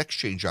youth sex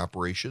change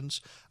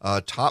operations,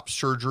 top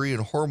surgery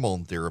and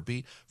hormone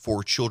therapy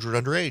for children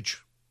underage.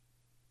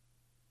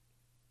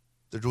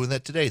 They're doing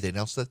that today. They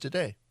announced that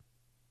today.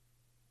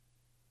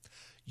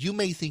 You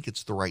may think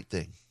it's the right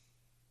thing.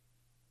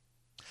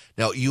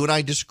 Now, you and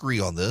I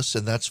disagree on this,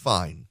 and that's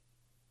fine.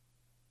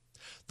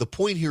 The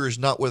point here is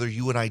not whether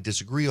you and I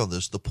disagree on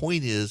this. The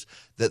point is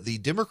that the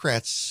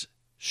Democrats'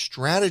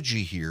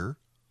 strategy here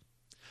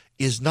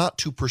is not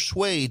to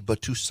persuade,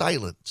 but to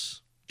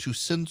silence, to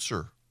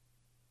censor,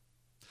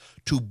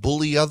 to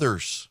bully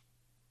others.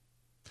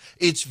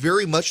 It's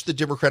very much the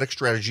Democratic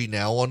strategy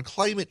now on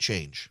climate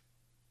change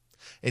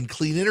and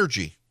clean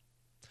energy.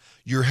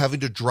 You're having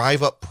to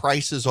drive up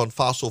prices on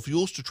fossil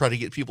fuels to try to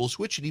get people to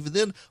switch, and even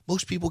then,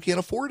 most people can't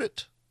afford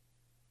it.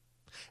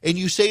 And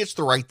you say it's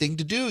the right thing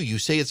to do. You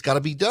say it's got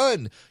to be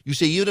done. You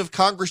say even if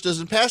Congress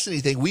doesn't pass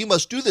anything, we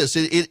must do this.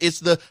 It's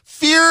the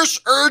fierce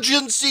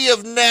urgency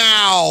of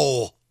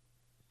now.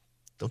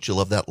 Don't you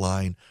love that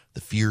line? The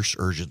fierce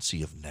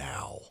urgency of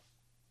now.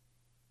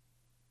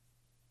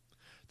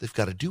 They've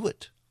got to do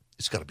it.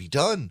 It's got to be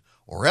done,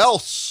 or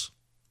else.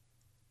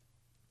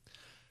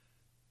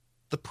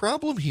 The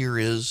problem here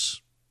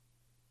is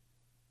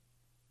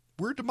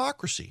we're a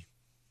democracy.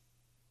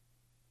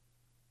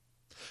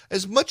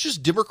 As much as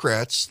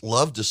Democrats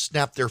love to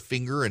snap their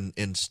finger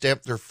and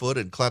stamp their foot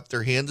and clap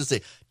their hands and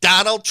say,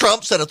 Donald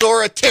Trump's an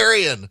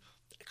authoritarian,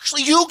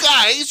 actually, you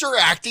guys are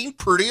acting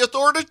pretty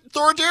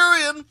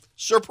authoritarian.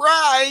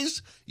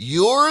 Surprise!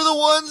 You're the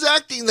ones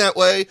acting that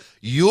way.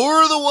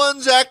 You're the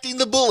ones acting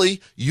the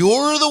bully.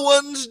 You're the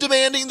ones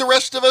demanding the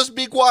rest of us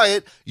be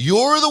quiet.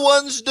 You're the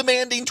ones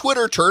demanding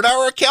Twitter turn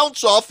our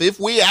accounts off if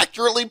we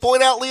accurately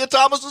point out Leah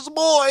Thomas as a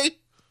boy.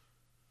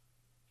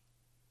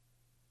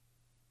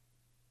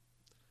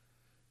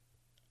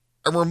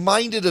 I'm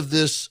reminded of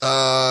this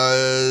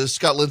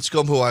Scott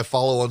Linscomb, who I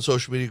follow on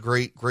social media,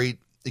 great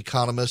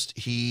economist.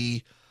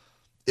 He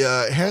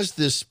has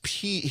this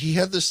he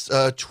had this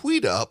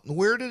tweet up.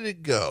 Where did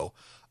it go?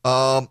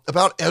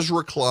 About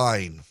Ezra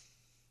Klein.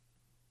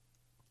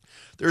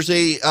 There's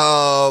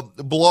a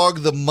blog,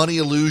 The Money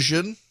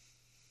Illusion,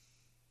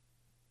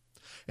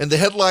 and the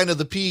headline of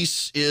the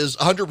piece is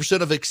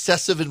 100% of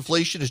excessive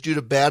inflation is due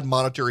to bad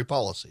monetary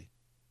policy.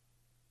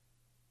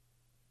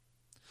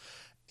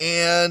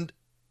 And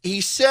he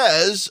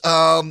says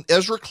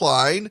Ezra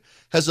Klein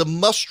has a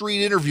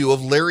must-read interview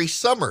of Larry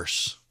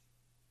Summers.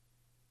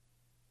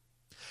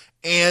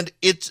 And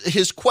it's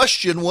his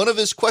question, one of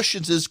his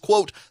questions is,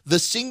 quote, the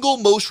single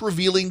most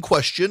revealing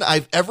question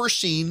I've ever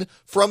seen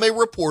from a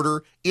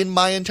reporter in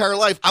my entire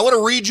life. I want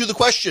to read you the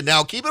question.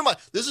 Now, keep in mind,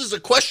 this is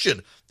a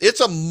question. It's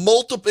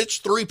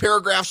 3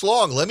 paragraphs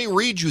long. Let me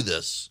read you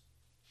this.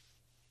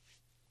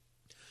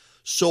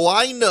 So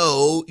I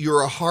know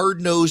you're a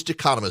hard-nosed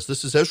economist.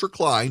 This is Ezra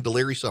Klein to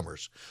Larry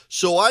Summers.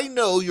 So I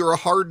know you're a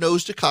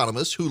hard-nosed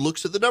economist who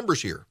looks at the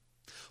numbers here.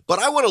 But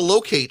I want to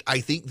locate,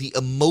 I think, the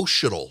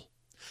emotional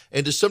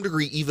and to some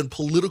degree even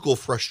political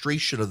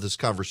frustration of this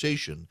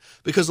conversation,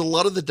 because a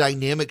lot of the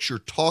dynamics you're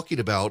talking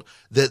about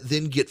that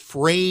then get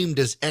framed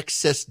as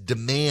excess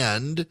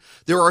demand,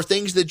 there are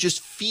things that just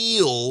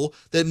feel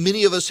that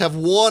many of us have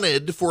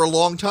wanted for a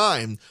long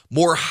time.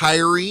 More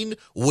hiring,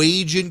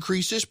 wage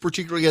increases,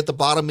 particularly at the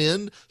bottom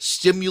end,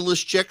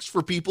 stimulus checks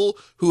for people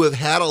who have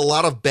had a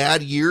lot of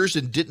bad years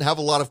and didn't have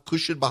a lot of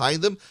cushion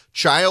behind them,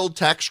 child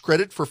tax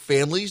credit for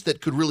families that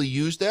could really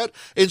use that.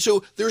 And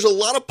so there's a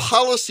lot of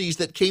policies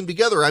that came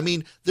together. I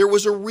mean, there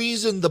was a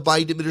reason the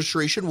Biden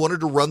administration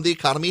wanted to run the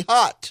economy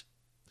hot.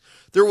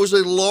 There was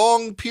a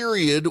long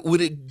period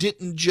when it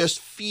didn't just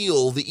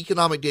feel, the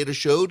economic data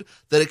showed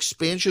that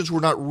expansions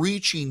were not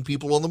reaching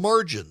people on the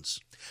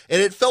margins.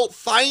 And it felt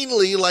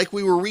finally like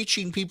we were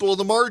reaching people on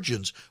the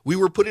margins. We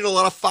were putting a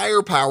lot of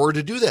firepower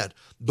to do that.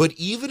 But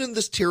even in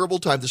this terrible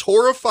time, this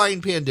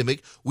horrifying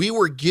pandemic, we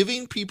were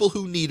giving people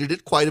who needed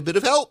it quite a bit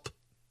of help.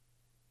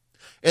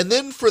 And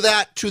then for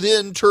that to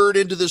then turn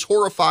into this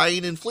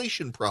horrifying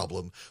inflation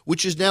problem,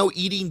 which is now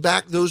eating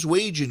back those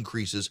wage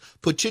increases,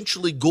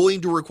 potentially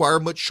going to require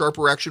much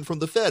sharper action from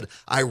the Fed.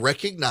 I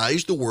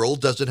recognize the world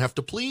doesn't have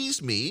to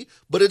please me,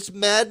 but it's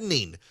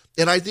maddening.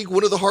 And I think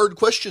one of the hard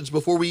questions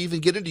before we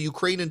even get into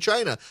Ukraine and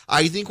China,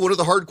 I think one of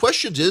the hard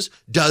questions is,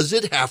 does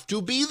it have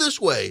to be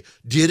this way?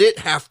 Did it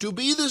have to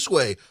be this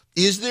way?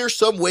 Is there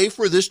some way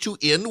for this to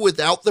end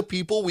without the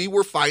people we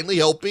were finally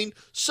helping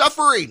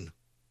suffering?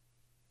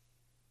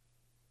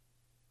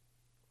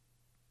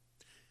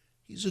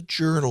 He's a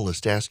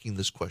journalist asking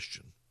this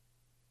question.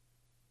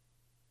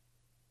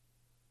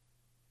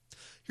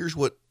 Here's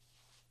what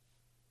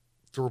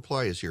the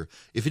reply is here.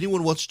 If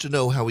anyone wants to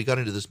know how he got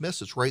into this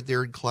mess, it's right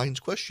there in Klein's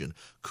question.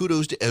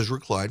 Kudos to Ezra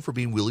Klein for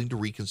being willing to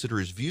reconsider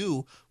his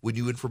view when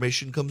new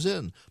information comes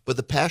in. But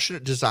the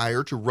passionate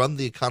desire to run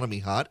the economy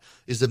hot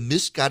is a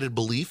misguided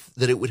belief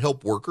that it would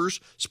help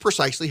workers. It's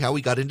precisely how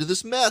he got into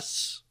this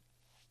mess.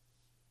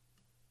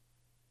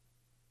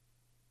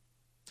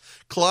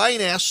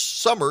 Klein asks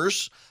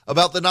Summers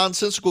about the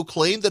nonsensical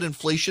claim that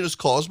inflation is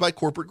caused by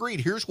corporate greed.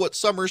 Here's what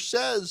Summers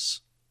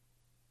says.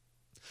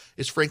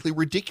 It's frankly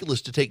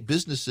ridiculous to take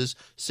businesses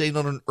saying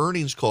on an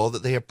earnings call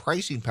that they have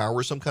pricing power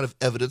as some kind of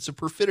evidence of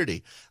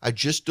perfidy. I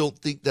just don't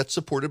think that's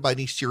supported by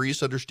any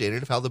serious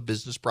understanding of how the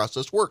business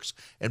process works.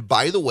 And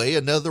by the way,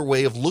 another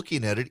way of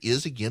looking at it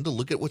is, again, to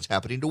look at what's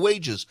happening to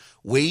wages.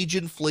 Wage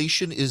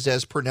inflation is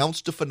as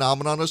pronounced a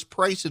phenomenon as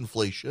price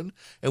inflation,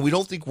 and we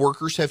don't think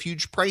workers have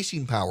huge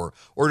pricing power.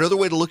 Or another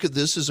way to look at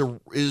this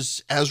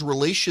is as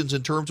relations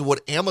in terms of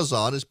what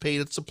Amazon is paying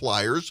its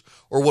suppliers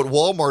or what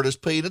Walmart is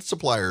paying its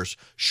suppliers.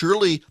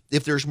 Surely,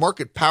 if there's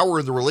market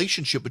power in the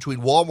relationship between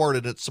Walmart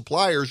and its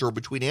suppliers or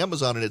between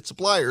Amazon and its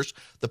suppliers,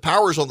 the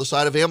power is on the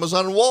side of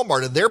Amazon and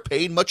Walmart, and they're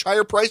paying much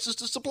higher prices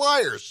to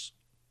suppliers.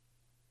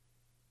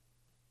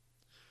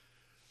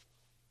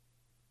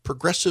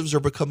 Progressives are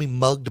becoming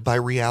mugged by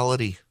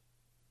reality.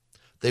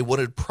 They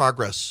wanted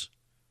progress.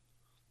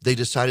 They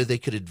decided they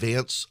could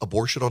advance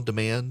abortion on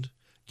demand,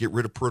 get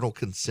rid of parental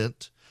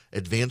consent,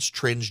 advance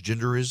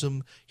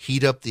transgenderism,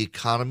 heat up the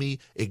economy,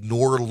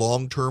 ignore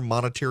long-term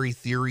monetary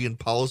theory and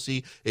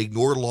policy,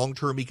 ignore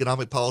long-term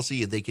economic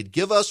policy, and they could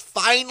give us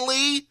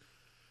finally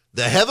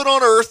the heaven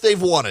on earth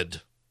they've wanted.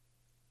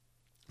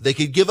 They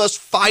could give us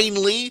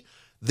finally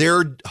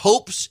their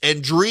hopes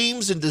and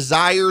dreams and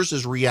desires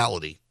as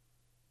reality.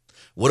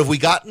 What have we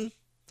gotten?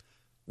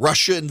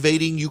 Russia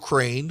invading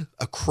Ukraine,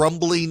 a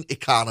crumbling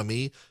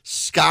economy,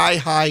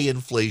 sky-high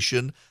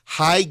inflation,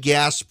 high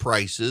gas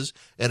prices,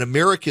 and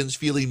Americans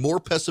feeling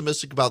more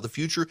pessimistic about the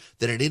future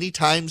than at any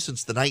time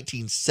since the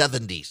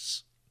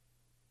 1970s.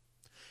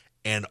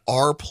 And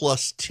R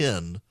plus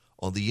 10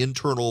 on the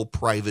internal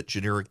private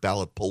generic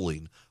ballot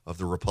polling of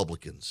the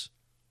Republicans.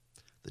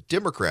 The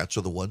Democrats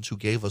are the ones who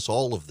gave us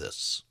all of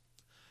this.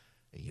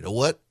 And you know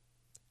what?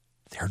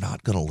 They're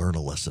not going to learn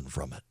a lesson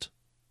from it.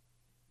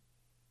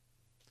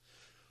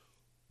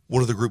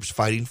 One of the groups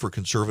fighting for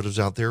conservatives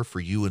out there, for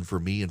you and for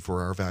me and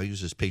for our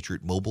values, is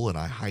Patriot Mobile, and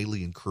I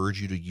highly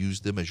encourage you to use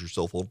them as your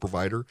cell phone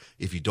provider.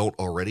 If you don't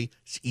already,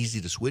 it's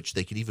easy to switch.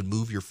 They can even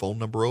move your phone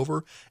number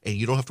over, and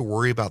you don't have to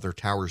worry about their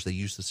towers. They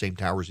use the same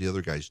towers the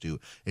other guys do.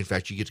 In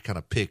fact, you get to kind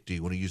of pick, do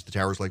you want to use the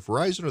towers like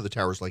Verizon or the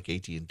towers like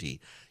AT&T?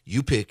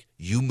 You pick,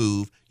 you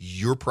move,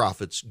 your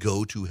profits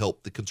go to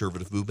help the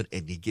conservative movement,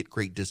 and you get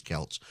great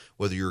discounts.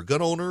 Whether you're a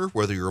gun owner,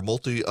 whether you're a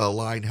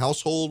multi-line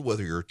household,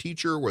 whether you're a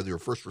teacher, whether you're a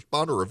first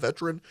responder or a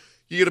veteran,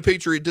 you get a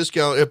Patriot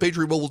discount, a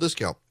Patriot Mobile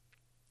discount,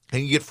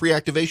 and you get free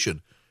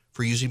activation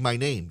for using my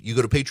name. You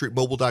go to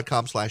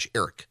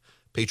patriotmobile.com/Eric,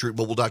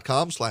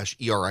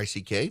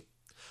 patriotmobile.com/ERICK,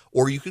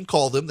 or you can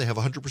call them. They have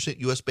 100%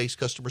 U.S.-based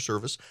customer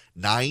service,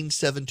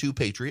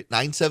 972-PATRIOT,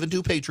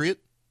 972-PATRIOT.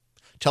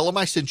 Tell them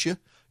I sent you.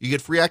 You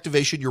get free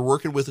activation. You're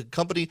working with a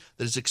company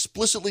that is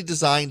explicitly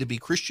designed to be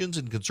Christians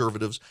and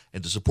conservatives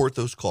and to support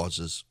those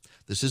causes.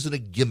 This isn't a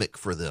gimmick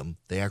for them.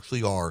 They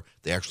actually are.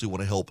 They actually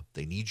want to help.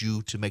 They need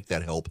you to make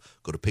that help.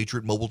 Go to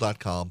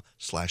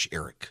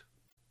patriotmobile.com/Eric.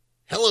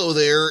 Hello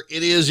there.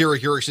 It is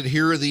Eric Erickson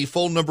here. The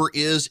phone number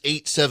is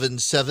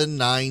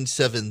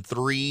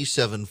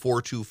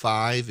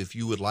 877-973-7425 if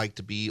you would like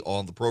to be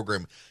on the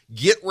program.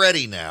 Get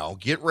ready now.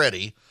 Get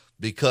ready,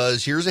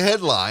 because here's a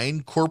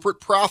headline. Corporate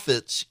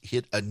profits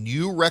hit a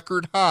new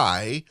record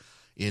high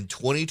in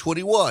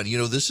 2021. You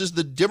know, this is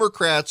the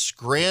Democrats'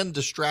 grand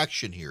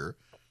distraction here,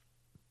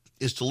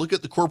 is to look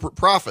at the corporate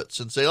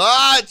profits and say,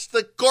 it's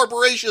the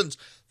corporations.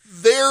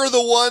 They're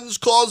the ones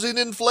causing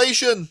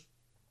inflation.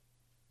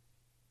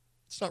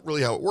 It's not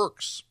really how it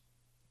works.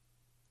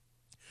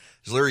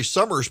 As Larry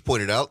Summers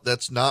pointed out,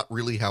 that's not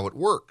really how it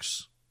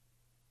works.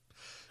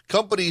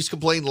 Companies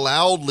complain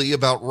loudly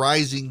about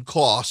rising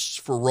costs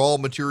for raw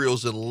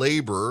materials and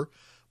labor,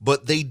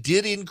 but they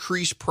did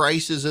increase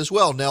prices as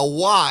well. Now,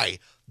 why?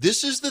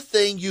 This is the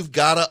thing you've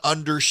got to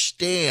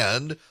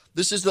understand.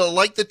 This is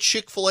like the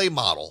Chick-fil-A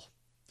model.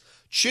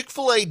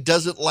 Chick-fil-A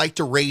doesn't like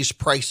to raise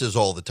prices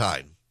all the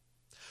time.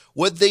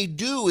 What they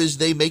do is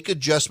they make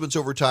adjustments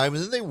over time,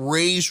 and then they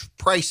raise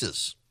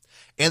prices.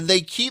 And they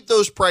keep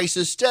those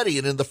prices steady.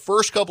 And in the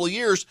first couple of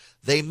years,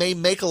 they may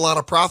make a lot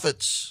of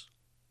profits.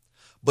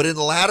 But in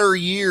latter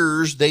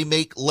years, they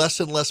make less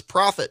and less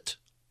profit.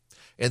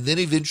 And then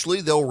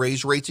eventually they'll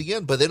raise rates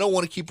again. But they don't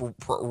want to keep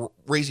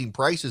raising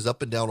prices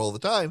up and down all the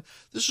time.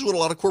 This is what a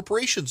lot of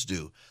corporations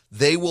do.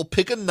 They will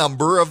pick a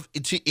number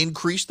to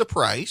increase the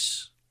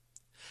price.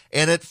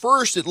 And at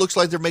first, it looks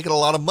like they're making a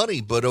lot of money,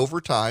 but over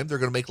time, they're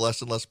going to make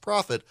less and less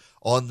profit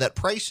on that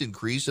price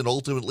increase. And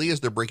ultimately, as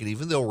they're breaking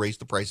even, they'll raise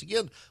the price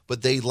again.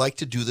 But they like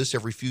to do this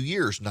every few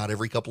years, not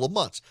every couple of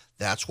months.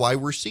 That's why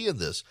we're seeing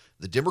this.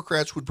 The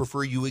Democrats would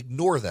prefer you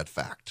ignore that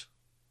fact.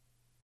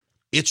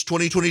 It's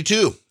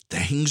 2022.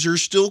 Things are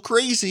still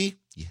crazy.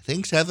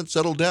 Things haven't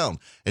settled down.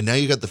 And now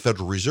you got the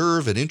Federal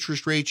Reserve and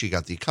interest rates. You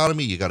got the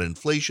economy. You got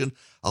inflation.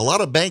 A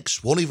lot of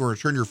banks won't even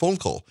return your phone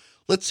call.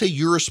 Let's say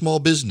you're a small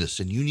business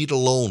and you need a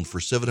loan for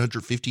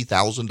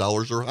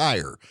 $750,000 or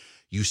higher.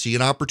 You see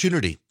an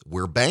opportunity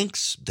where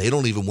banks, they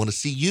don't even want to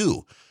see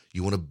you.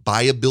 You want to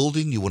buy a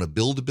building, you want to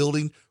build a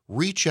building,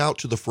 reach out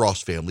to the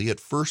Frost family at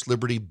First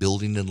Liberty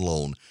Building and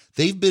Loan.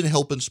 They've been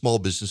helping small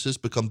businesses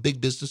become big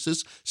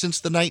businesses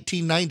since the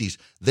 1990s.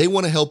 They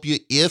want to help you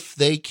if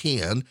they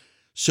can.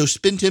 So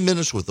spend 10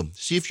 minutes with them.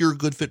 See if you're a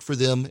good fit for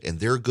them and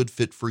they're a good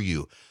fit for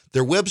you.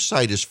 Their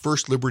website is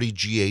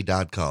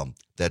firstlibertyga.com.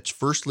 That's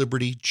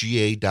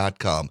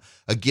firstlibertyga.com.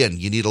 Again,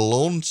 you need a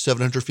loan,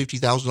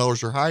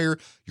 $750,000 or higher.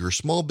 You're a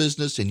small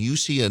business and you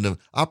see an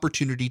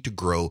opportunity to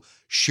grow.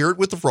 Share it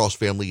with the Frost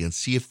family and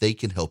see if they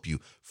can help you.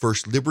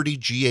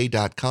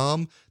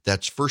 Firstlibertyga.com.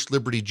 That's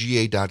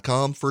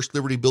firstlibertyga.com. First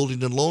Liberty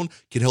Building and Loan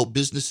can help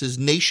businesses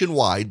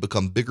nationwide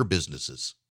become bigger businesses.